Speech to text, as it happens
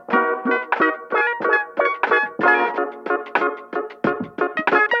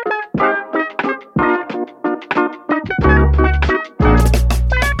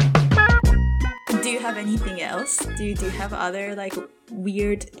else? Do you have other like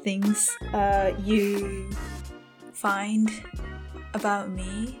weird things you find about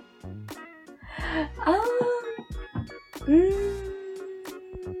me?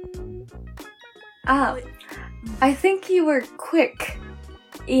 I think you were quick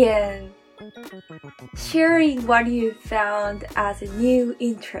in sharing what you found as a new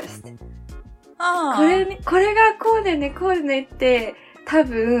interest. これがこうでねって多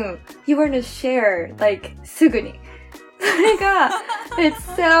分 you want to share like すぐに。それが it's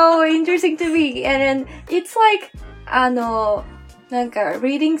so interesting to me. And then it's like なんか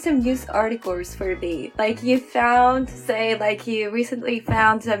reading some news articles for me. Like you found, say like you recently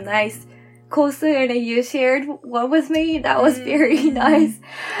found some nice course and you shared one with me. That was very nice.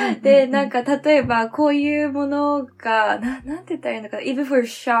 で、なんか例えばこういうものが、なんて言ったらいいのかな even for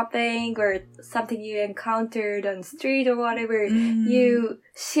shopping or something you encountered on the street or whatever, you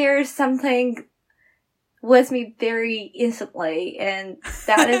share something with me very instantly. And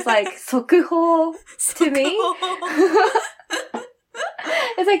that is like 速報 to me.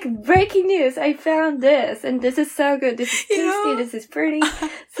 It's like breaking news. I found this, and this is so good. This is tasty. This is pretty.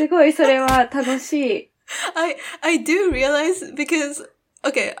 すごいそれは楽しい。I do realize because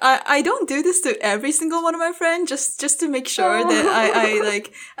okay, I don't do this to every single one of my friends just to make sure that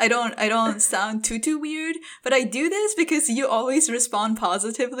I don't sound too weird, but I do this because you always respond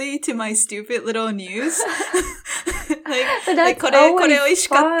positively to my stupid little news. like これ美味し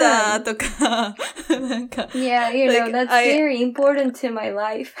かったとかなんか Yeah, you know, that's very important to my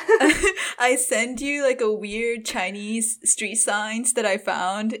life. I send you like a weird Chinese street signs that I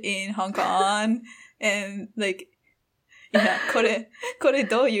found in Hong Kong and likeいや、これ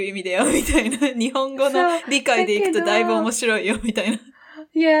どういう意味だよみたいな。日本語の理解でいくとだいぶ面白いよみたいな。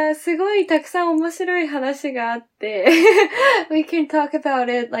いや、すごいたくさん面白い話があって、we can talk about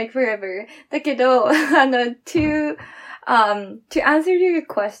it like forever. だけど、to answer your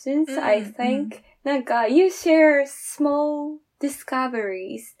questions, I think, なんか、you share small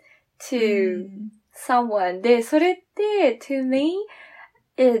discoveries to someone. で、それって、to me,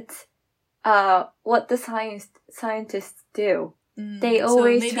 it's, what the scientists do. They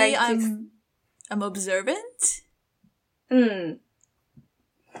always so try to... I'm observant?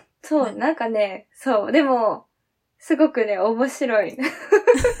 そう、なんかね、そう、でも、すごくね、面白い。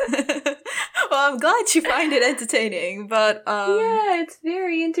Well, I'm glad you find it entertaining, but, Yeah, it's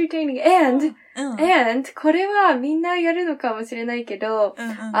very entertaining. And, これはみんなやるのかもしれないけど、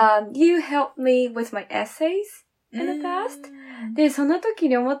you helped me with my essays in the past. で、その時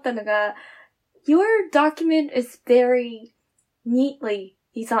に思ったのが、your document is very neatly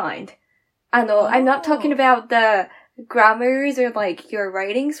designed. I'm not talking about the grammars or like your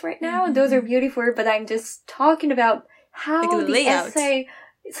writings right now. Those are beautiful, but I'm just talking about how like the layout. essay,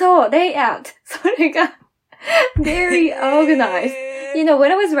 so layout. それが very organized. You know,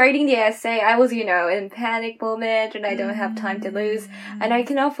 when I was writing the essay, I was, you know, in panic moment and I don't have time to lose. And I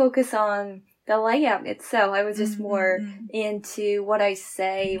cannot focus on the layout itself. I was just more into what I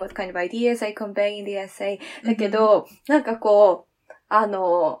say, what kind of ideas I convey in the essay. だけど、なんかこう、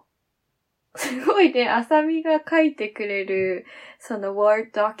すごいね、あさみが書いてくれる、その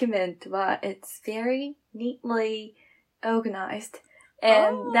Word document は、it's very neatly organized.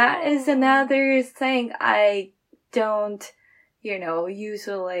 And that is another thing I don't, you know,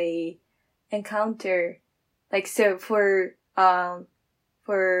 usually encounter. Like, so for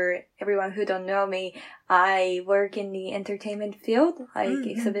everyone who don't know me, I work in the entertainment field, like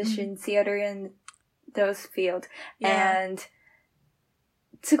exhibition, theater, and those field. Yeah. And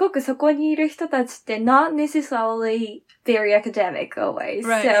すごくそこにいる人たちって not necessarily very academic always.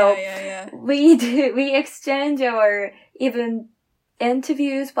 Right, so yeah. we exchange our even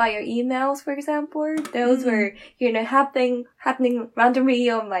interviews via emails, for example. Those were, you know, happening randomly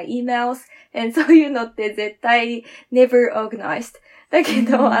on my emails. And そういうのって絶対 never organized. だけ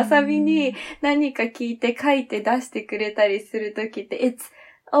ど、あさみに何か聞いて書いて出してくれたりするときって、it's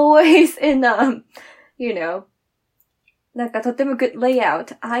always in, you know, なんかとても good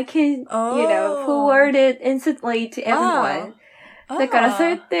layout. I can, you know, forward it instantly to everyone. だからそ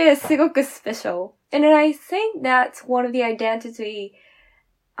れってすごく special. And then I think that's one of the identity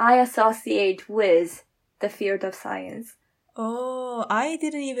I associate with the field of science. Oh, I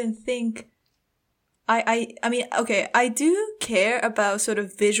didn't even think... I mean, okay, I do care about sort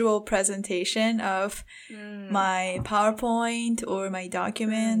of visual presentation of my PowerPoint or my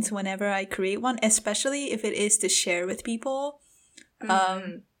documents whenever I create one, especially if it is to share with people.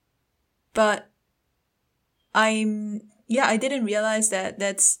 But I didn't realize that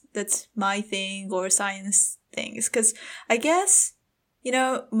that's my thing or science things. 'Cause I guess, you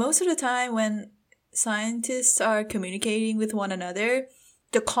know, most of the time when scientists are communicating with one another,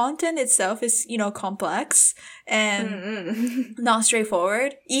 the content itself is, complex and not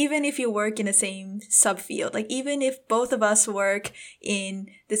straightforward. Even if you work in the same subfield, like even if both of us work in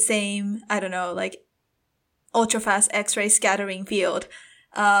the same, I don't know, like ultra-fast X-ray scattering field,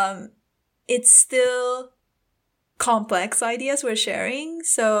 it's still complex ideas we're sharing.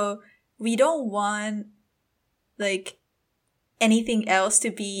 So we don't want like anything else to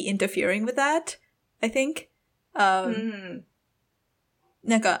be interfering with that, I think.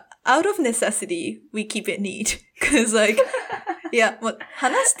 なんか out of necessity, we keep it neat. Cause like, いや、もう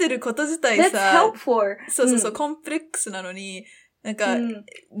話してること自体さ、That's helpful. そう、コンプレックスなのに、なんか、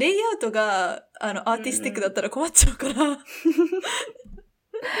レイアウトが、アーティスティックだったら困っちゃうから。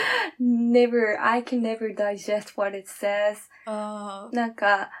I can never digest what it says. なん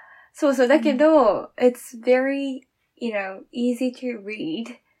か、そう、だけど、it's very, easy to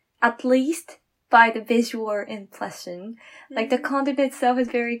read, at least by the visual impression. Like the content itself is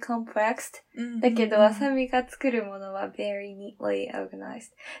very complex. だけど、あさみが作るものは very neatly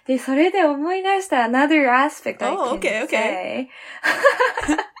organized. で、それで思い出した another aspect I can say.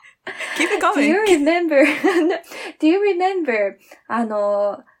 Keep it going. Do you remember,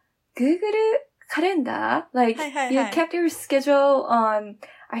 Google Calendar? Like, you kept your schedule on,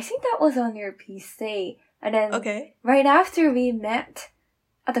 I think that was on your PC. And then, right after we met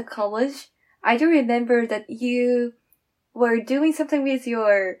at the college, I do remember that you were doing something with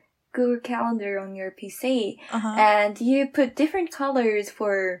your Google Calendar on your PC. And you put different colors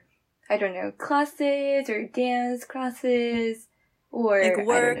for, I don't know, classes or dance classes. Or, like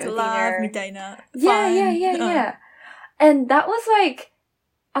work, I don't know, love, dinner. みたいな。Yeah. And that was like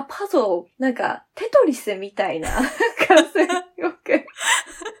a puzzle. なんか、テトリスみたいな感じ。い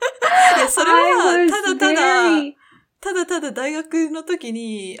や、それは、ただ大学の時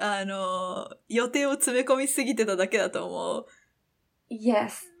に、予定を詰め込みすぎてただけだと思う。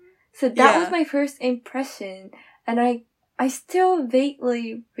Yes. So that was my first impression. And I still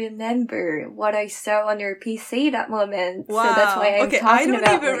vaguely remember what I saw on your PC that moment. Wow. So that's why I'm talking about it now. I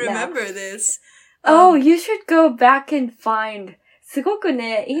don't even remember this. Oh, you should go back and find. すごく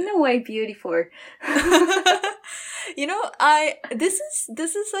ね, in a way beautiful. This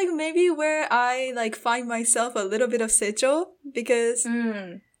is like maybe where I like find myself a little bit of secho because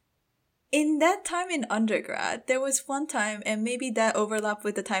in that time in undergrad, there was one time, and maybe that overlapped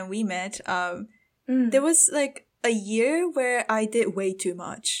with the time we met, there was like a year where I did way too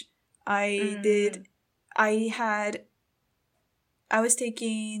much. I was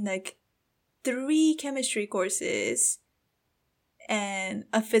taking like 3 chemistry courses and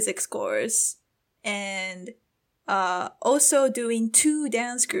a physics course and also doing 2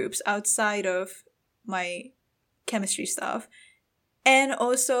 dance groups outside of my chemistry stuff. And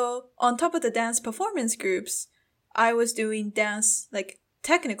also on top of the dance performance groups, I was doing dance like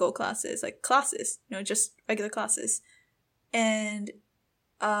technical classes, like classes, just regular classes. And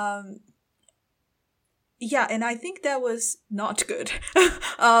and I think that was not good.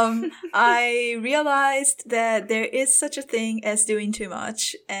 I realized that there is such a thing as doing too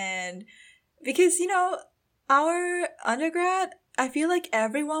much. And because, our undergrad, I feel like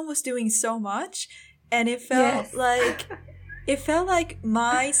everyone was doing so much. And it felt like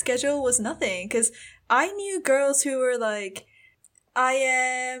my schedule was nothing. Because I knew girls who were like,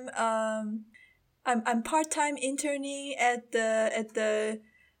 I'm part-time interning at the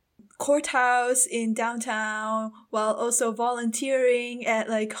courthouse in downtown while also volunteering at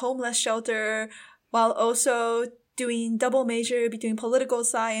like homeless shelter while also doing double major between political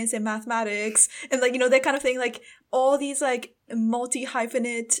science and mathematics and like, that kind of thing. Like all these like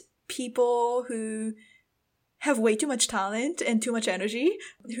multi-hyphenate people who have way too much talent and too much energy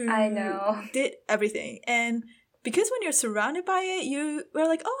who I know. did everything. And because when you're surrounded by it, you were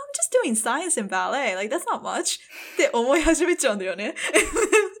like, oh, I'm just doing science and ballet. Like, that's not much. って思い始めちゃうんだよね。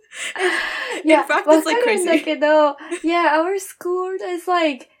In fact, it's like crazy. わかるんだけど、our school is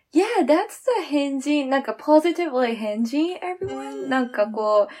like, that's the 変人。なんか positively 変人 everyone. なんか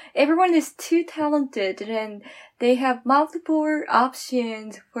こう、everyone is too talented and they have multiple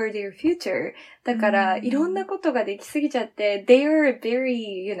options for their future. だから、いろんなことができすぎちゃって、they are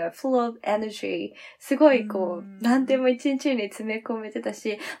very, full of energy. すごいこう、何でも一日に詰め込めてた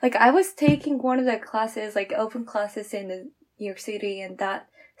し、like I was taking one of the classes, like open classes in New York City and that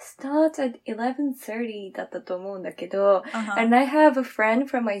starts at 11:30 だったと思うんだけど、and I have a friend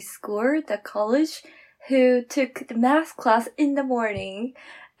from my school, the college, who took the math class in the morning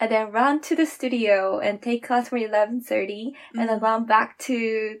and then ran to the studio and take class from 11:30 and then run back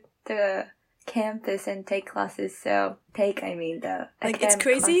to the campus and take classes. So I mean the like academic it's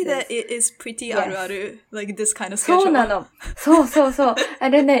crazy classes. that it is pretty aru-aru, like this kind of schedule. そうなの。そう。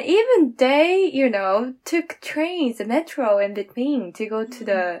And then even they, took trains, the metro in between to go to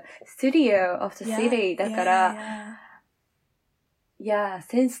the studio of the city. だから、yeah,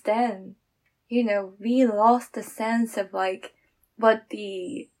 since then, we lost the sense of like what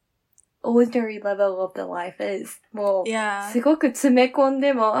the ordinary level of the life is. もう、すごく詰め込ん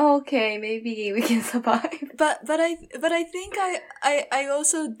でも、okay, maybe we can survive. But I think I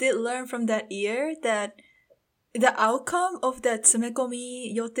also did learn from that year that the outcome of that 詰め込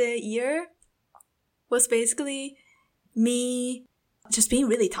み予定 year was basically me just being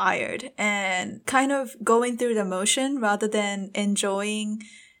really tired and kind of going through the motion rather than enjoying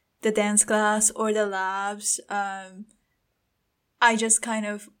the dance class or the labs. I just kind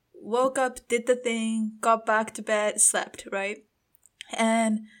of woke up, did the thing, got back to bed, slept, right?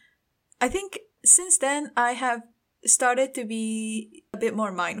 And I think since then, I have started to be a bit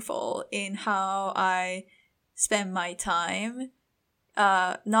more mindful in how I spend my time.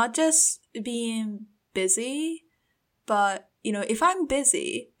 Not just being busy, but, if I'm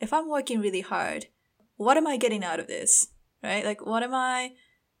busy, if I'm working really hard, what am I getting out of this, right? Like,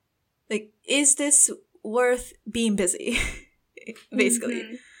 is this worth being busy,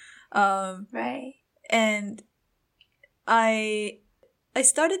 basically? Right. And I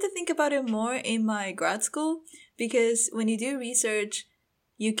started to think about it more in my grad school because when you do research,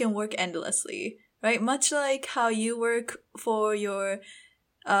 you can work endlessly, right? Much like how you work for your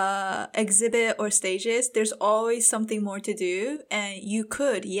exhibit or stages, there's always something more to do, and you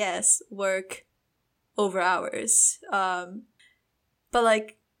could, yes, work over hours. But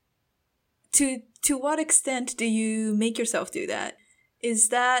like, to what extent do you make yourself do that? Is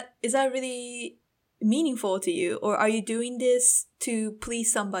that really meaningful to you? Or are you doing this to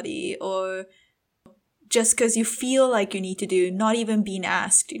please somebody or just because you feel like you need to do, not even being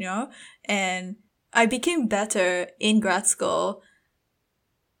asked, And I became better in grad school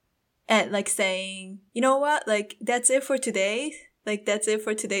at like saying, you know what, like that's it for today. Like that's it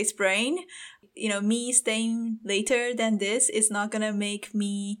for today's brain. Me staying later than this is not gonna make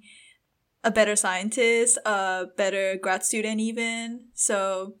me a better scientist, a better grad student even.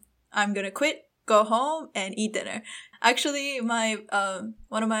 So I'm gonna quit, go home, and eat dinner. Actually, my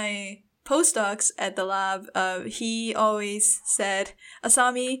one of my postdocs at the lab, he always said,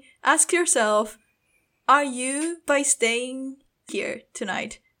 Asami, ask yourself, are you, by staying here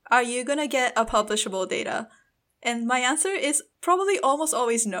tonight, are you gonna get a publishable data? And my answer is probably almost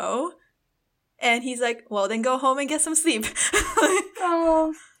always no. And he's like, well, then go home and get some sleep.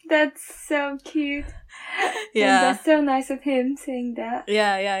 Oh, that's so cute. Yeah. And that's so nice of him saying that.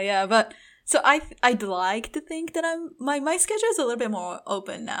 Yeah. But so I'd like to think that my schedule is a little bit more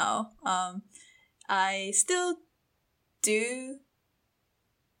open now. I still do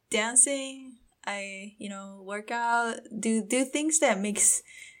dancing. I, work out, do things that makes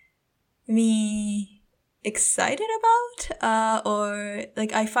me excited about, or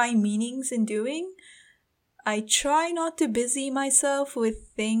like I find meanings in doing. I try not to busy myself with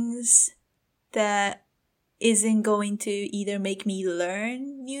things that isn't going to either make me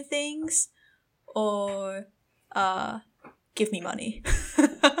learn new things or give me money.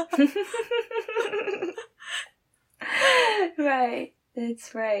 Right.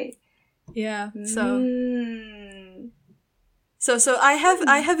 That's right. Yeah. So I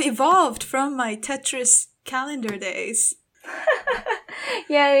have evolved from my Tetris calendar days.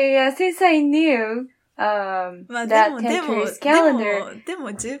 Yeah. Since I knew that Tetris calendar. で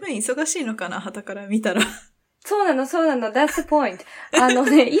も十分忙しいのかな、旗から見たら。そうなの。That's the point.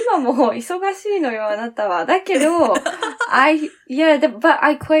 今も忙しいのよ、あなたは。だけど、but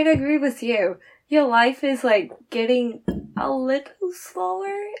I quite agree with you. Your life is like getting a little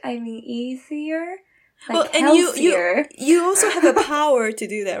slower. I mean, easier. Like healthier. You also have the power to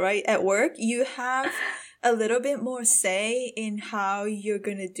do that, right? At work, you have a little bit more say in how you're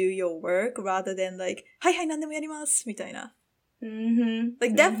gonna do your work rather than like, はい、何でもやります、みたいな。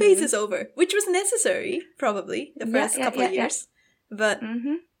Like that phase is over, which was necessary, probably, the first couple of years. But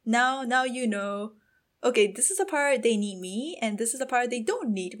now you know, okay, this is the part they need me, and this is the part they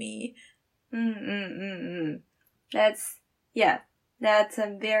don't need me. That's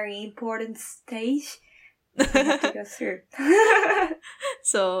a very important stage you have to go through.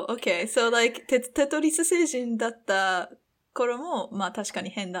 So, okay. So, like,テトリス星人だった頃も、まあ確か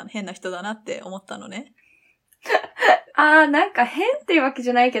に変な人だなって思ったのね。なんか変っていうわけじ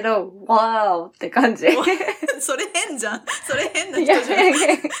ゃないけど、ワーって感じ。それ変じゃん。それ変な人じゃん。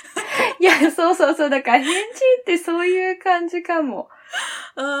いや、そう。だから変人ってそういう感じかも。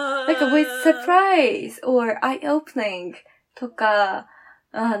like with surprise or eye-opening とか、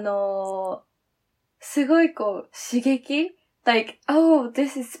すごいこう刺激 like, oh,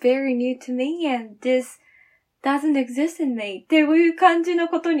 this is very new to me and this doesn't exist in me っていう感じの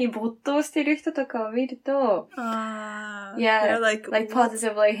ことに没頭してる人とかを見ると、yeah, like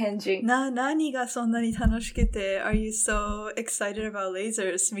positively 返事。何がそんなに楽しくて Are you so excited about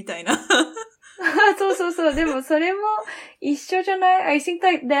lasers? みたいな。そう。でもそれも一緒じゃない I think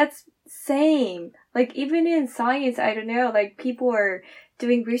like that's same. Like even in science, I don't know, like people are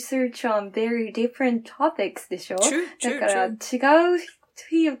doing research on very different topics でしょ True. だから違う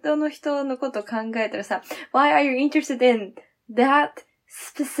人のことを考えたらさ Why are you interested in that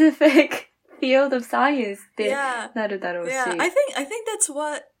specific field of science ってなるだろうし。Yeah, I think that's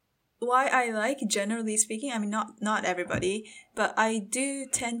why I like, generally speaking, I mean not everybody, but I do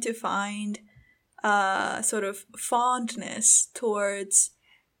tend to find sort of fondness towards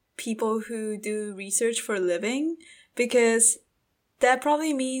people who do research for a living, because that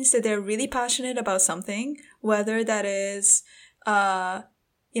probably means that they're really passionate about something, whether that is,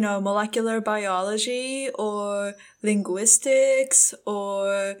 molecular biology or linguistics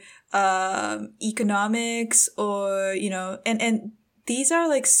or economics or, and these are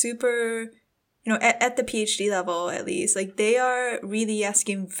like super, at the PhD level at least, like they are really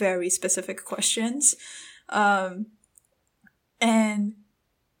asking very specific questions. And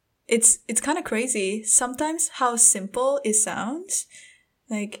it's kind of crazy sometimes how simple it sounds.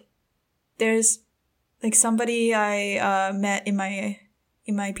 Like there's like somebody I met in my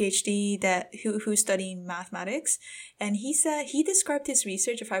PhD who's studying mathematics, and he described his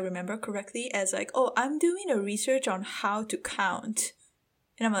research, if I remember correctly, as like, oh, I'm doing a research on how to count.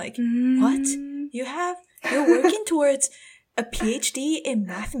 And I'm like, what? You're working towards a PhD in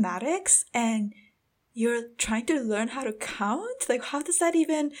mathematics and you're trying to learn how to count? Like, how does that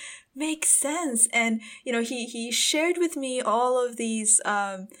even make sense? And, he shared with me all of these,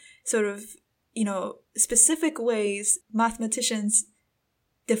 sort of, specific ways mathematicians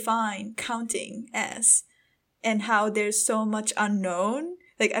define counting as, and how there's so much unknown.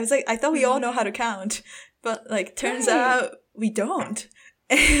 Like, I thought we all know how to count, but like, turns out we don't.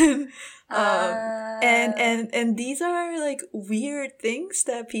 And these are like weird things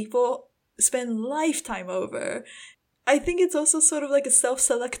that people spend lifetime over. I think it's also sort of like a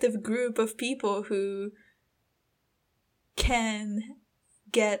self-selective group of people who can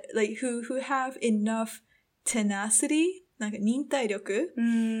get like who have enough tenacity, like 忍耐力,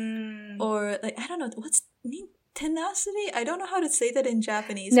 or like I don't know what's tenacity. I don't know how to say that in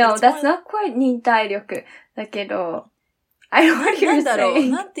Japanese. No, that's not quite 忍耐力だけど。I don't know what you're saying.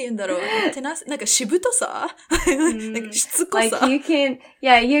 なんて言うんだろう。なんかしぶとさなんかしつこさ Like you can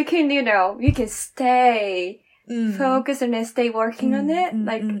stay focused and stay working on it.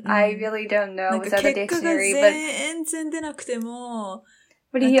 Like, I really don't know without a dictionary. 結果が全然出なくても、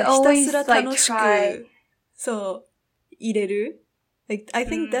But you always ひたすら楽しく、like, try. そう、入れる。Like, I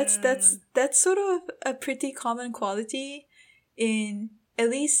think that's sort of a pretty common quality in, at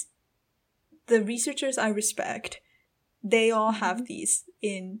least, the researchers I respect.They all have these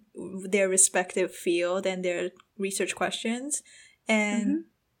in their respective field and their research questions. And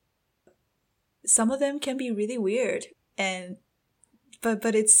some of them can be really weird.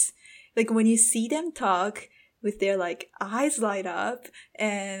 But it's like when you see them talk with their like eyes light up,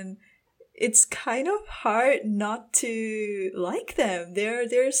 and it's kind of hard not to like them. They're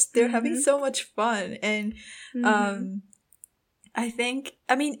having so much fun. And, I think,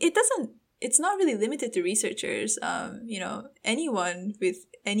 I mean, it's not really limited to researchers, anyone with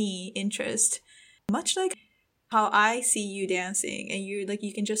any interest. Much like how I see you dancing and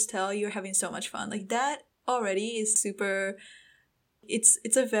you can just tell you're having so much fun. Like that already is super, it's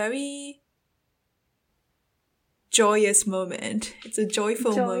a very joyous moment. It's a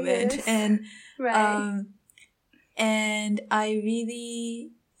joyful moment. And, right. And I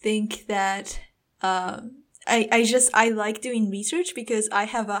really think that, I like doing research because I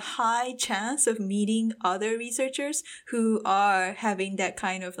have a high chance of meeting other researchers who are having that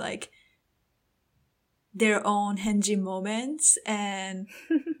kind of like their own henji moments, and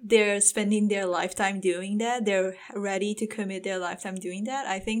they're spending their lifetime doing that. They're ready to commit their lifetime doing that.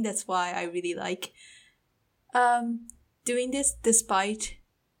 I think that's why I really like doing this, despite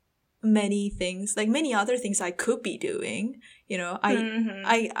many things, like many other things I could be doing.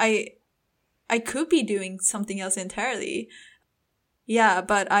 I could be doing something else entirely. Yeah,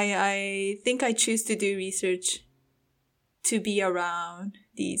 but I think I choose to do research to be around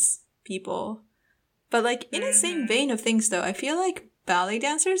these people. But like in the same vein of things though, I feel like ballet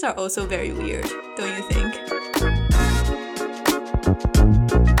dancers are also very weird, don't you think?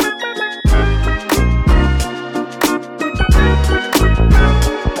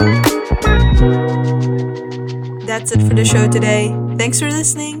 that's it for the show today. Thanks for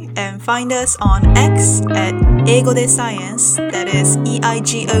listening and find us on X at 英語で Science, that is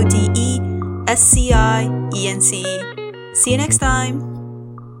EIGODESCIENCE. See you next time!